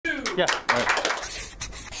Yeah.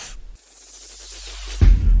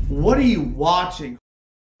 What are you watching?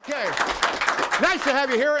 Okay, nice to have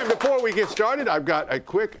you here. And before we get started, I've got a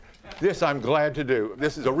quick, this I'm glad to do.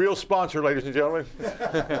 This is a real sponsor, ladies and gentlemen.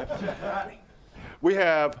 We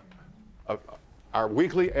have our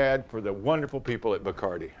weekly ad for the wonderful people at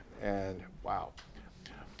Bacardi. And wow.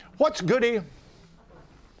 What's goody?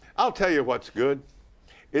 I'll tell you what's good.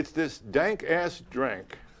 It's this dank-ass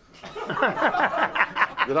drink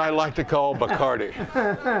that I like to call Bacardi.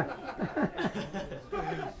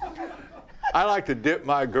 I like to dip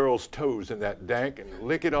my girl's toes in that dank and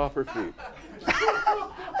lick it off her feet.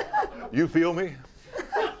 You feel me?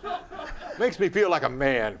 Makes me feel like a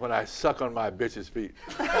man when I suck on my bitch's feet.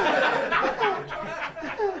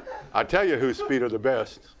 I tell you whose feet are the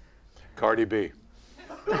best. Cardi B.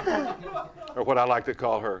 Or what I like to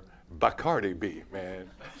call her, Bacardi B, man.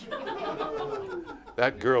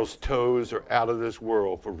 That girl's toes are out of this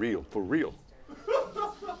world, for real, for real.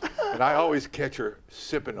 And I always catch her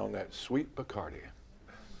sipping on that sweet Bacardi.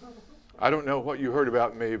 I don't know what you heard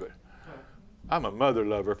about me, but I'm a mother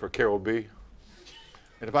lover for Carol B.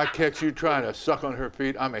 And if I catch you trying to suck on her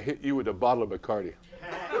feet, I'm going to hit you with a bottle of Bacardi.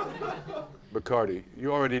 Bacardi,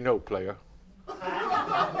 you already know, player.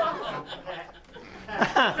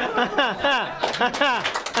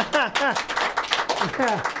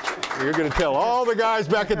 You're going to tell all the guys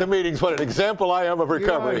back at the meetings what an example I am of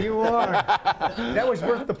recovery. You are. That was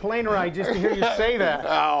worth the plane ride just to hear you say that.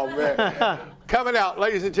 Oh, man. Coming out,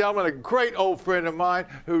 ladies and gentlemen, a great old friend of mine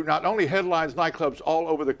who not only headlines nightclubs all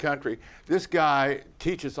over the country, this guy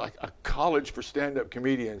teaches like a college for stand-up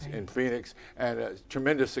comedians in Phoenix, and a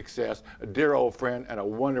tremendous success, a dear old friend and a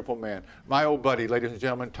wonderful man. My old buddy, ladies and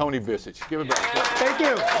gentlemen, Tony Vicich. Give it back. Thank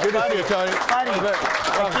you. Good to see you, Tony. I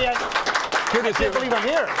can't believe I'm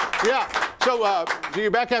here. Yeah. So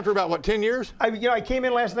you're back after about, what, 10 years? I came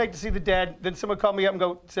in last night to see the Dead. Then someone called me up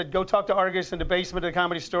and said, go talk to Argus in the basement of the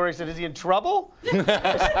Comedy Store. I said, is he in trouble?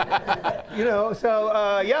 Yeah. So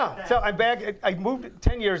I'm back. I moved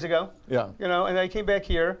 10 years ago. Yeah. And I came back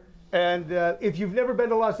here. And if you've never been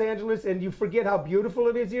to Los Angeles and you forget how beautiful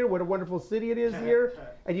it is here, what a wonderful city it is here,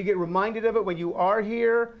 and you get reminded of it when you are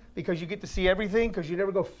here because you get to see everything because you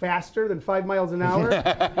never go faster than 5 miles an hour.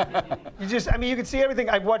 You can see everything.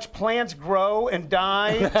 I've watched plants grow and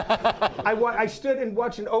die. I stood and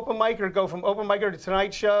watched an open micer go from open micer to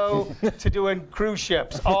Tonight Show to doing cruise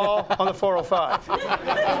ships, all on the 405.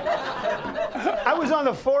 I was on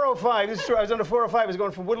the 405. This is true. I was on the 405. I was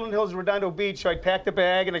going from Woodland Hills to Redondo Beach, so I packed a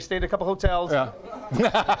bag and I stayed at a couple hotels. Yeah.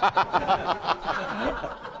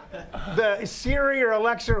 The Siri or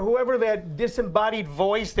Alexa or whoever that disembodied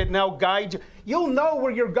voice that now guides you, you'll know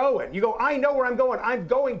where you're going. You go, I know where I'm going. I'm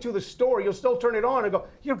going to the store. You'll still turn it on and go,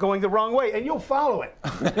 you're going the wrong way, and you'll follow it.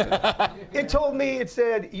 It told me, it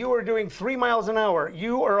said, you are doing 3 miles an hour.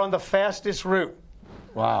 You are on the fastest route.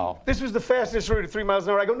 Wow. This was the fastest route at 3 miles an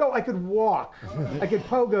hour. I go, no, I could walk. I could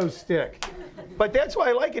pogo stick. But that's why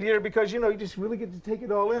I like it here because, you just really get to take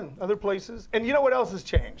it all in. Other places. And you know what else has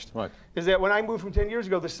changed? What? Is that when I moved from 10 years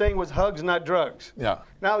ago, the saying was hugs, not drugs. Yeah.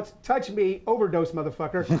 Now it's touch me, overdose,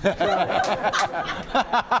 motherfucker.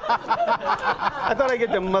 I thought I'd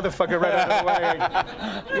get the motherfucker right out of the way.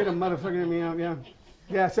 Get a motherfucker in me out, yeah.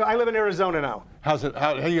 Yeah, so I live in Arizona now. How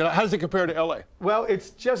does it compare to LA? Well, it's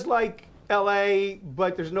just like LA,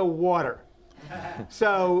 but there's no water.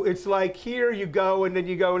 So it's like here you go and then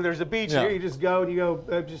you go and there's a beach. Yeah. Here you just go and you go,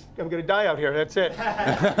 I'm going to die out here. That's it.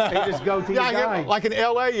 And you just go till you die. Like in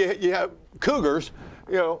LA, you have cougars,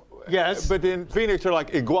 Yes. But in Phoenix, they're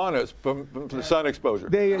like iguanas from the sun exposure.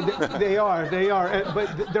 They are.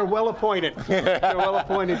 But they're well appointed. They're well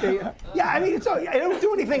appointed. I don't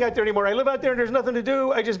do anything out there anymore. I live out there and there's nothing to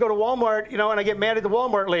do. I just go to Walmart, and I get mad at the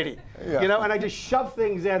Walmart lady, and I just shove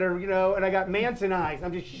things at her, and I got Manson eyes.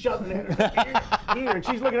 I'm just shoving at her here, and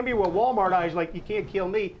she's looking at me with Walmart eyes like, you can't kill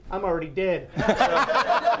me. I'm already dead.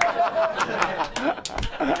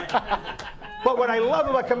 But what I love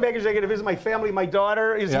about coming back is I get to visit my family. My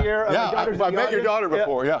daughter is here. Yeah, I met your daughter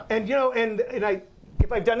before, yeah. And,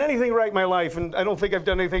 if I've done anything right in my life, and I don't think I've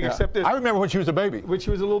done anything except this. I remember when she was a baby. When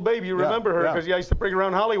she was a little baby. You remember her because I used to bring her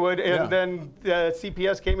around Hollywood, and then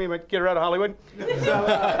CPS came in and get her out of Hollywood.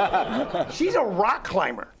 So, she's a rock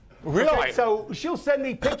climber. Really? Okay, so she'll send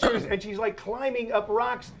me pictures, and she's like climbing up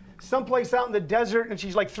rocks someplace out in the desert, and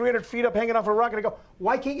she's like 300 feet up hanging off a rock, and I go,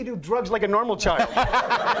 why can't you do drugs like a normal child?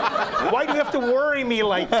 Why do you have to worry me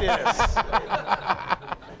like this?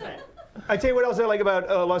 I tell you what else I like about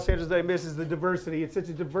Los Angeles that I miss is the diversity. It's such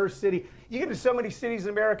a diverse city. You get to so many cities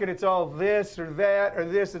in America, and it's all this or that or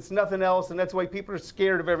this. It's nothing else, and that's why people are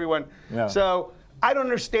scared of everyone. Yeah. So I don't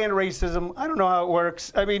understand racism. I don't know how it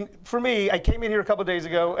works. I mean, for me, I came in here a couple days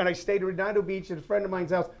ago, and I stayed at Redondo Beach at a friend of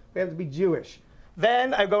mine's house who happens to be Jewish.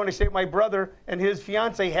 Then I go and I stay with my brother, and his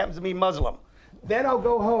fiance happens to be Muslim. Then I'll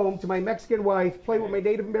go home to my Mexican wife, play with my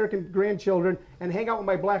Native American grandchildren, and hang out with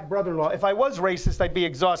my black brother-in-law. If I was racist, I'd be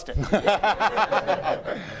exhausted.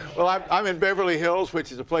 Well, I'm in Beverly Hills,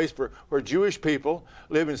 which is a place where Jewish people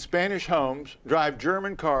live in Spanish homes, drive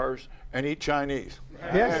German cars, and eat Chinese.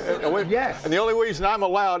 Yes. Yes. And the only reason I'm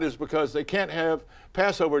allowed is because they can't have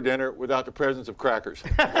Passover dinner without the presence of crackers.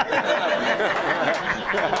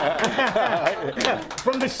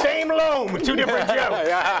 From the same loam, two different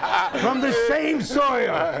jokes. From the same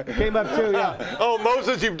soil. Came up too, yeah. Oh,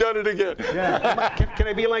 Moses, you've done it again. Yeah. Can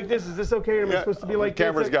I be like this? Is this okay? Or am I supposed to be like the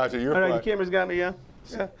camera's this? got you. You're all right, fine. the camera's got me, yeah.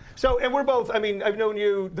 Yeah. So, and we're both, I mean, I've known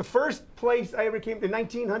you, the first place I ever came to, in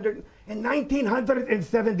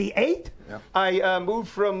 1978, yeah. I moved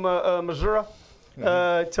from Missouri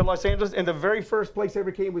to Los Angeles, and the very first place I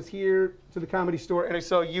ever came was here to the Comedy Store, and I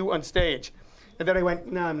saw you on stage. And then I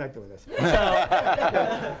went, no, I'm not doing this. So,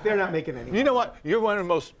 they're not making any. You know what? You're one of the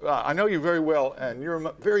most, I know you very well, and you're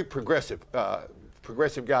a very progressive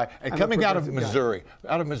guy. And coming out of Missouri,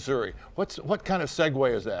 what kind of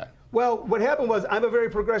segue is that? Well, what happened was I'm a very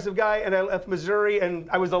progressive guy, and I left Missouri, and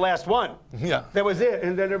I was the last one. Yeah. That was it.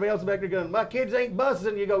 And then everybody else back there going, my kids ain't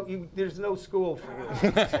busing. You go, there's no school for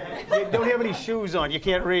you. You don't have any shoes on. You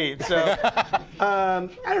can't read. So, I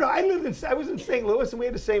don't know. I was in St. Louis, and we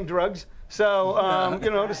had the same drugs. So, you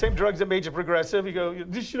know, the same drugs that made you progressive. You go,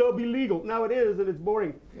 this should all be legal. Now it is, and it's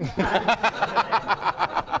boring.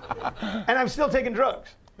 And I'm still taking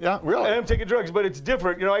drugs. Yeah, really? I am taking drugs, but it's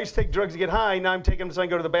different. You know, I used to take drugs to get high. Now I'm taking them so I can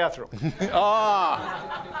go to the bathroom.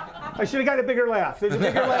 I should have got a bigger laugh. There's a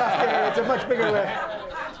bigger laugh there. It's a much bigger laugh.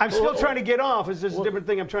 I'm still trying to get off. It's just a different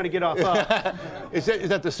thing I'm trying to get off of. Is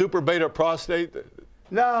that the super beta prostate?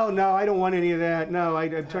 No, I don't want any of that. No,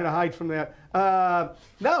 I'm trying to hide from that.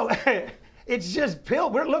 No, it's just pill.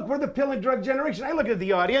 We're the pill and drug generation. I look at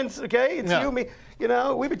the audience, okay? It's you, me. You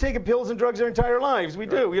know, we've been taking pills and drugs our entire lives. We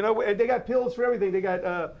do. You know, they got pills for everything. They got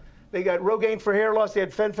Rogaine for hair loss. They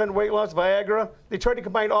had Fen weight loss, Viagra. They tried to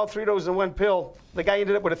combine all three of those in one pill. The guy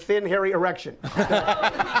ended up with a thin, hairy erection.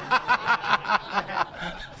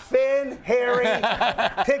 Thin, hairy,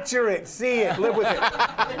 picture it, see it, live with it.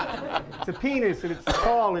 It's a penis, and it's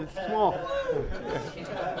tall and it's small.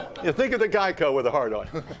 You think of the Geico with a heart on.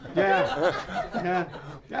 Yeah.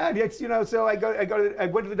 It's, you know, so I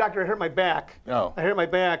went to the doctor. I hurt my back. Oh. I hurt my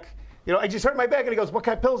back. You know, I just hurt my back, and he goes, "What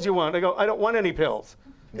kind of pills do you want?" I go, "I don't want any pills."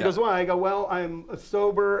 He goes, "Why?" I go, "Well, I'm a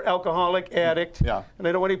sober alcoholic addict, and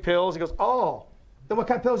I don't want any pills." He goes, "Oh, then what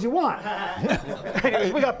kind of pills you want?" He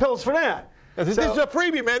goes, "We got pills for that." This is a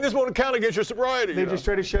freebie, man. This won't count against your sobriety. They just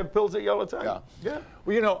try to shove pills at you all the time. Yeah.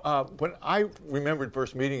 Well, you know, when I remembered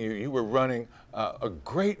first meeting you, you were running a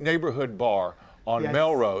great neighborhood bar on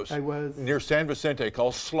Melrose. I was. Near San Vicente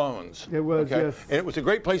called Sloan's. It was, yes. And it was a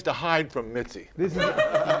great place to hide from Mitzi.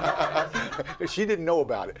 She didn't know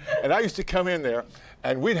about it. And I used to come in there,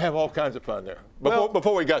 and we'd have all kinds of fun there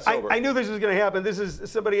before we got sober. I knew this was going to happen.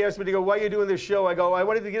 Somebody asked me to go, "Why are you doing this show?" I go, "I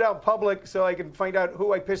wanted to get out in public so I can find out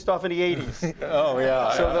who I pissed off in the 80s. Oh,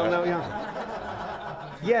 yeah. So they'll know,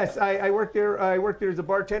 Yes, I worked there. I worked there as a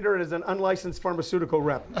bartender and as an unlicensed pharmaceutical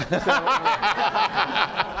rep.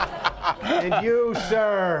 And you,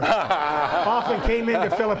 sir, often came in to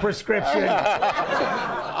fill a prescription.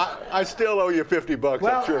 I still owe you $50,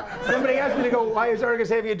 I'm sure. Somebody asked me to go, "Why is Argus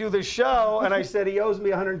having you do this show?" And I said, he owes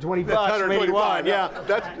me $120. $125,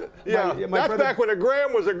 That's back when a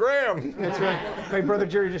gram was a gram. That's right. My brother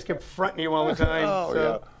Jerry just kept fronting you all the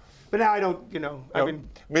time. But now I don't,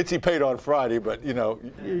 Mitzi paid on Friday, but, you know,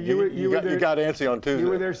 you got antsy on Tuesday. You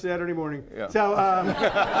were there Saturday morning. Yeah. So,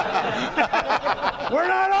 we're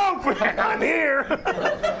not open. I'm here.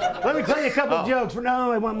 Let me tell you a couple jokes.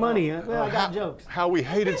 No, I want money. Well, I got jokes. How we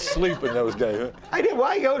hated sleep in those days. I did.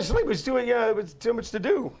 Why go to sleep? It was too much to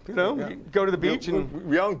do. You know, you go to the beach and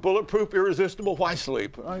young, bulletproof, irresistible. Why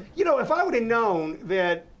sleep? You know, if I would have known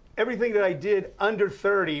that everything that I did under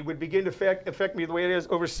 30 would begin to affect me the way it is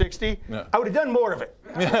over 60, I would have done more of it.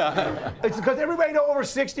 It's because everybody know over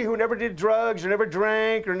 60 who never did drugs or never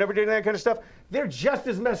drank or never did that kind of stuff, they're just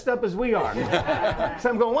as messed up as we are. So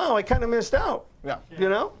I'm going, wow, I kind of missed out. Yeah. You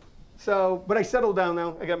know? So, but I settled down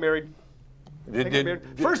now. I got married.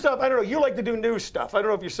 First off, I don't know, you like to do new stuff. I don't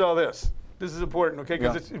know if you saw this. This is important, okay?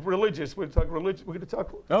 Because it's religious. We're going to talk religion. We're going to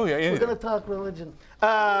talk. Oh yeah, We're going to talk religion.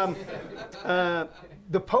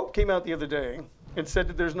 The Pope came out the other day and said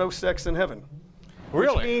that there's no sex in heaven.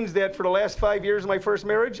 Really? Which means that for the last 5 years of my first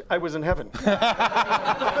marriage, I was in heaven.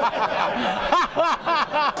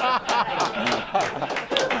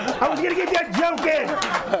 I was going to get that joke in.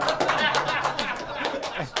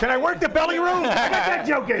 Can I work the belly room? I got that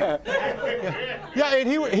joke in. Yeah,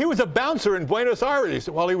 and he was a bouncer in Buenos Aires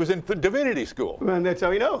while he was in divinity school. And that's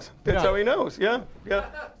how he knows. That's how he knows. Yeah, yeah.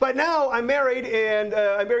 But now I'm married, and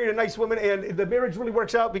I married a nice woman, and the marriage really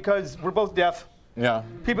works out because we're both deaf. Yeah.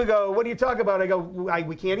 People go, what do you talk about? I go,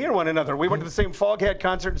 we can't hear one another. We went to the same Foghat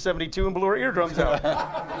concert in '72 and blew our eardrums out.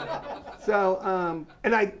 So,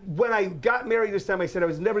 and when I got married this time, I said I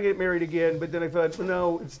was never going to get married again. But then I thought, well,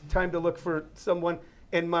 no, it's time to look for someone.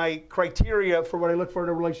 And my criteria for what I look for in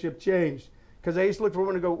a relationship changed. Because I used to look for a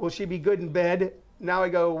woman and go, will she be good in bed? Now I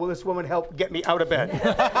go, will this woman help get me out of bed?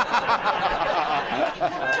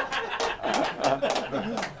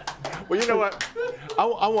 Well, you know what?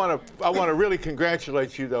 I want to really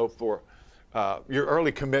congratulate you though for your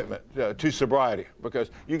early commitment to sobriety,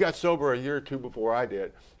 because you got sober a year or two before I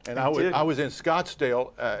did, and I was in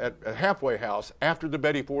Scottsdale at a halfway house after the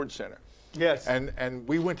Betty Ford Center. Yes. And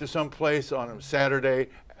we went to some place on a Saturday.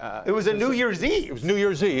 It was a New Year's Eve. It was New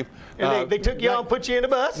Year's Eve. And they took you out and put you in a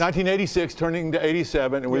bus. 1986, turning to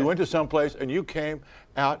 87, and we went to some place, and you came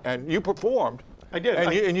out and you performed. I did.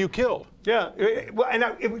 And you killed. Yeah. Well, and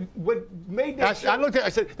what made that I looked at it, I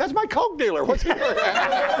said, that's my Coke dealer. What's he doing?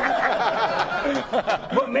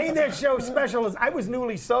 What made that show special is I was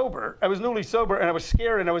newly sober. And I was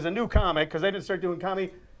scared, and I was a new comic because I didn't start doing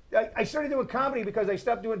comedy. I started doing comedy because I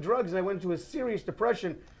stopped doing drugs and I went into a serious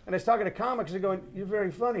depression. And I was talking to comics and going, you're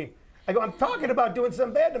very funny. I go, I'm talking about doing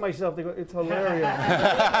something bad to myself. They go, it's hilarious.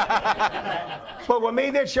 But what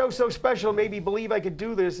made that show so special, made me believe I could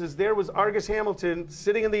do this, is there was Argus Hamilton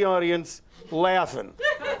sitting in the audience laughing.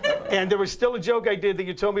 And there was still a joke I did that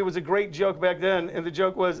you told me was a great joke back then. And the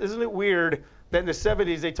joke was, isn't it weird that in the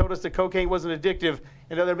 70s they told us that cocaine wasn't addictive,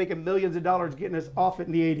 and now they're making millions of dollars getting us off it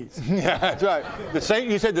in the 80s. Yeah, that's right.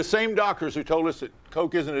 You said the same doctors who told us that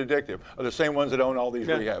coke isn't addictive are the same ones that own all these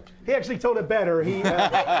rehabs. He actually told it better.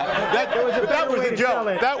 That was a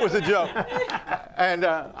joke. That was a joke. And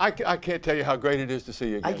I can't tell you how great it is to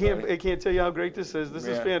see you again. I can't tell you how great this is. This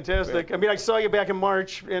is fantastic. Yeah. I mean, I saw you back in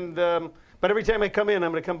March, and but every time I come in, I'm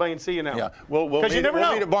going to come by and see you now. Yeah, we'll meet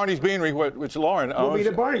at Barney's Beanery, which Lauren owns. We'll meet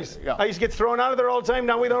at Barney's. Yeah. I used to get thrown out of there all the time.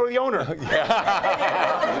 Now we know the owner.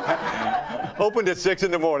 Opened at 6 in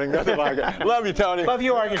the morning. Nothing like it. Love you, Tony. Love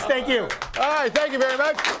you, Argus. Thank you. All right, thank you very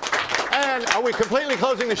much. And are we completely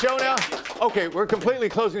closing the show now? Okay, we're completely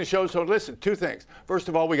closing the show, so listen, two things. First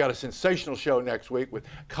of all, we got a sensational show next week with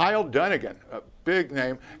Kyle Dunnigan, a big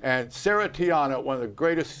name, and Sarah Tiana, one of the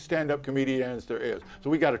greatest stand-up comedians there is. So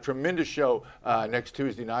we got a tremendous show next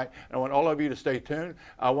Tuesday night, and I want all of you to stay tuned.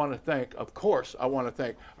 I want to thank, of course, our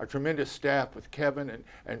tremendous staff with Kevin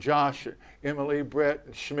and Josh, and Emily, Brett,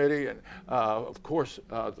 and Schmitty, and of course,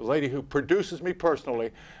 the lady who produces me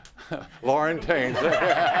personally, Lauren Taines.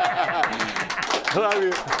 Love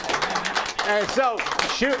you. And so,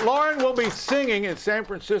 Lauren will be singing in San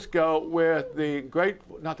Francisco with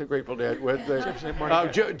not the Grateful Dead, with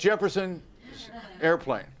the Jefferson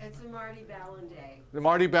Airplane. It's the Marty Ballin Day. The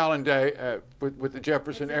Marty Ballin Day with the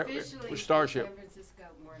Jefferson Starship. San Francisco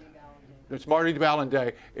Marty Ballin Day. It's Marty Ballin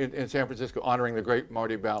Day in San Francisco, honoring the great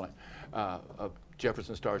Marty Ballin of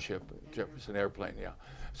Jefferson Starship, Jefferson Airplane. Yeah.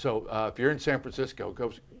 So if you're in San Francisco,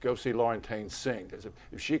 go see Lauren Taines sing. Because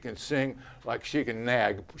if she can sing like she can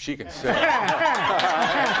nag, she can sing.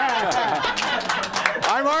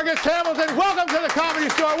 I'm Argus Hamilton. Welcome to the Comedy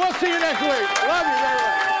Store. We'll see you next week. Love you.